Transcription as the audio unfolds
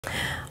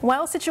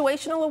Well,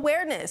 situational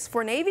awareness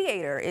for an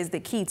aviator is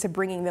the key to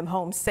bringing them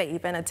home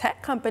safe, and a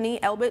tech company,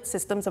 Elbit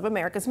Systems of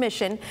America's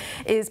mission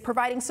is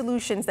providing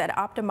solutions that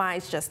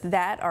optimize just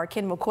that. Our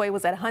Ken McCoy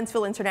was at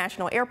Huntsville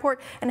International Airport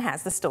and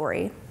has the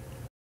story.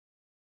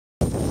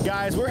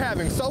 Guys, we're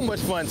having so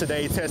much fun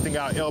today testing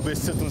out Elbit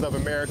Systems of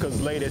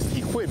America's latest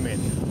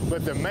equipment,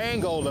 but the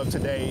main goal of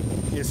today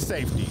is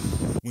safety.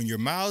 When you're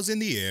miles in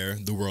the air,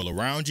 the world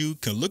around you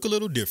can look a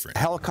little different.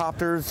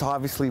 Helicopters,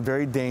 obviously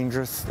very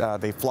dangerous.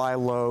 They fly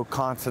low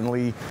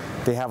constantly.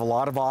 They have a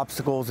lot of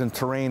obstacles and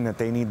terrain that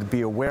they need to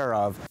be aware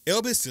of.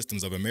 Elbit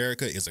Systems of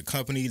America is a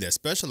company that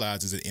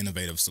specializes in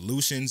innovative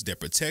solutions that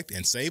protect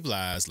and save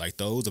lives like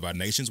those of our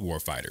nation's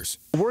warfighters.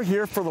 We're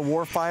here for the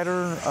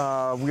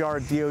warfighter. We are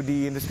a DoD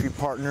industry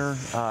partner,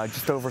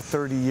 just over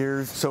 30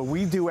 years. So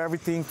we do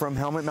everything from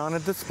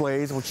helmet-mounted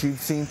displays, which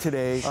you've seen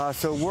today.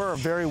 So we're a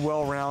very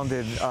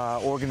well-rounded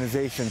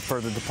organization for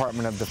the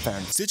Department of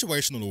Defense.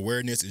 Situational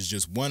awareness is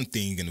just one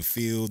thing in the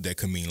field that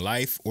can mean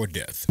life or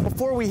death.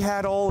 Before we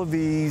had all of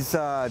these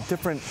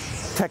different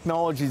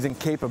technologies and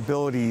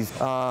capabilities,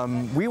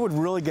 we would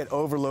really get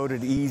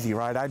overloaded easy,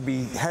 right? I'd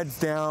be heads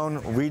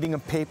down, reading a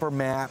paper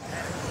map,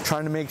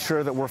 trying to make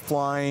sure that we're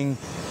flying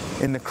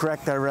in the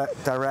correct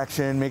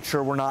direction, make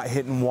sure we're not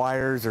hitting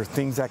wires or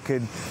things that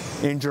could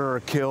injure or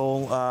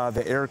kill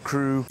the air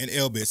crew. And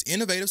Elbit's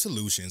innovative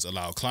solutions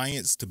allow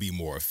clients to be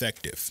more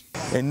effective.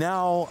 And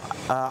now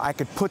I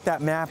could put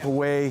that map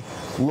away,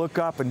 look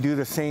up and do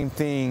the same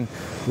thing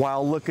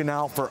while looking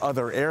out for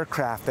other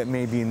aircraft that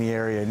may be in the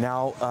area.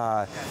 Now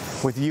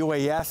with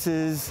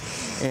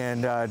UASs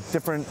and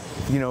different,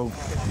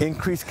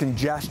 increased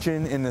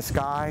congestion in the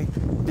sky,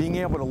 being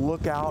able to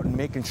look out and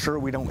making sure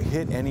we don't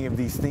hit any of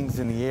these things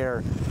in the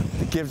air,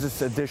 it gives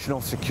us additional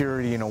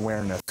security and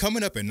awareness.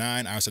 Coming up at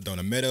 9, our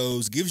Sedona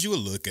Meadows gives you a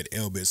look at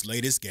Elbit's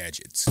latest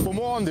gadgets. For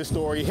more on this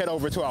story, head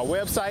over to our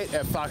website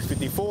at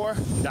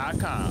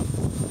fox54.com.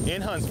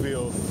 In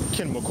Huntsville,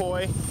 Ken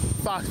McCoy,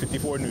 Fox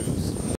 54 News.